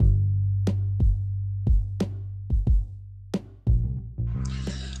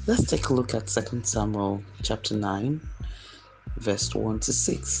Let's take a look at 2 Samuel chapter 9, verse 1 to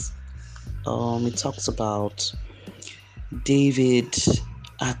 6. It talks about David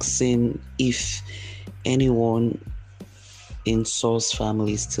asking if anyone in Saul's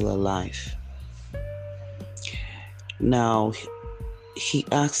family is still alive. Now, he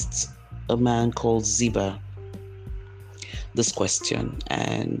asked a man called Ziba this question,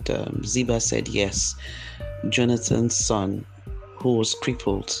 and Ziba said yes, Jonathan's son, who was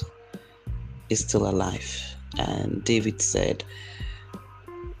crippled, is still alive. And David said,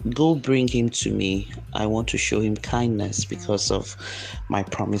 go bring him to me. I want to show him kindness because of my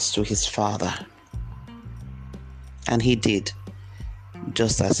promise to his father. And he did,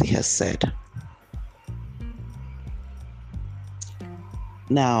 just as he has said.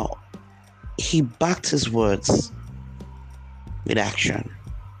 Now, he backed his words with action.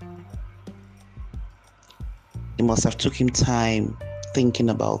 It must have took him time thinking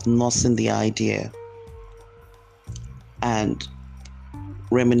about nursing the idea and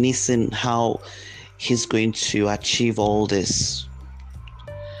reminiscing how he's going to achieve all this.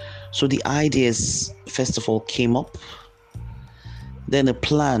 So the ideas, first of all, came up, then a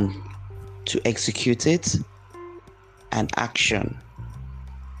plan to execute it, and action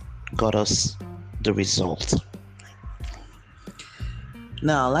got us the result.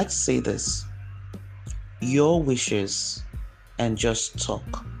 Now, I'd like to say this. Your wishes and just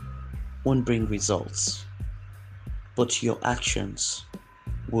talk won't bring results, but your actions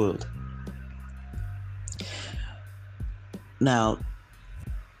would. Now,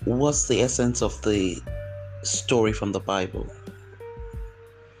 what's the essence of the story from the Bible?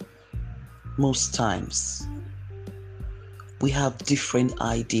 Most times, we have different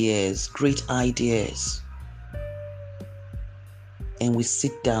ideas, great ideas, and we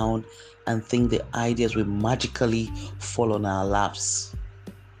sit down and think the ideas will magically fall on our laps.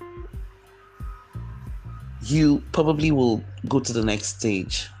 You probably will go to the next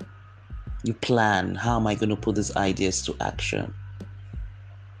stage. You plan, how am I going to put these ideas to action?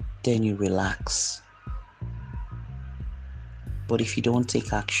 Then you relax. But if you don't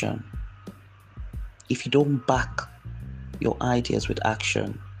take action, if you don't back your ideas with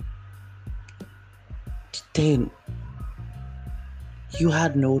action, then you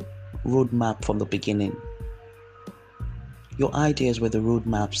had no roadmap from the beginning. Your ideas were the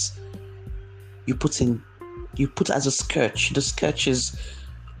roadmaps. You put as a sketch. The sketches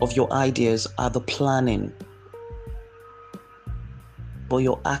of your ideas are the planning. But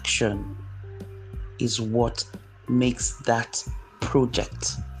your action is what makes that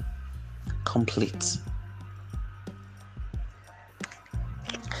project complete.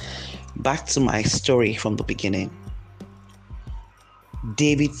 Back to my story from the beginning.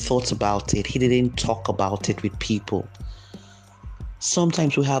 David thought about it. He didn't talk about it with people.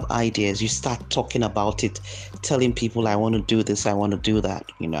 Sometimes we have ideas. You start talking about it, telling people, I want to do this, I want to do that,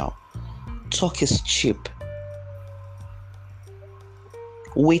 Talk is cheap.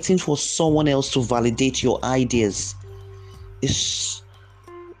 Waiting for someone else to validate your ideas is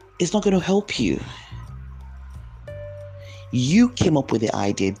not going to help you. You came up with the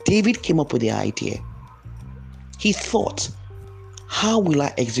idea. David came up with the idea. He thought, how will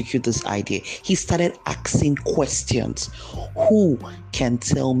I execute this idea? He started asking questions. Who can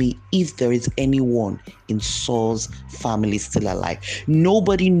tell me if there is anyone in Saul's family still alive?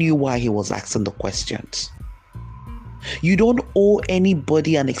 Nobody knew why he was asking the questions. You don't owe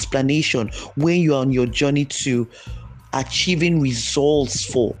anybody an explanation when you are on your journey to achieving results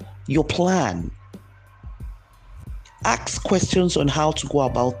for your plan. Ask questions on how to go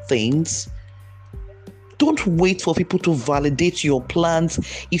about things. Don't wait for people to validate your plans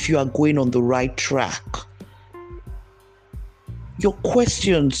if you are going on the right track. Your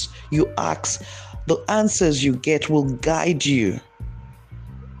questions you ask, the answers you get will guide you.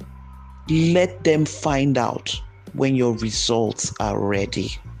 Let them find out when your results are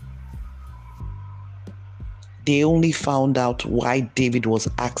ready. They only found out why David was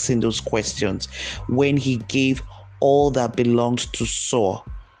asking those questions when he gave all that belonged to Saul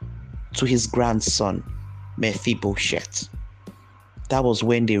to his grandson, Mephibosheth. That was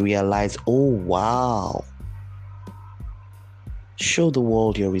when they realized, oh wow. Show the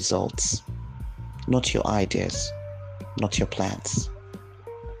world your results, not your ideas, not your plans.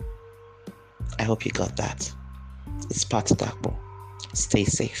 I hope you got that. It's part of that. Stay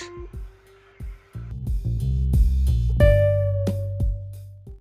safe.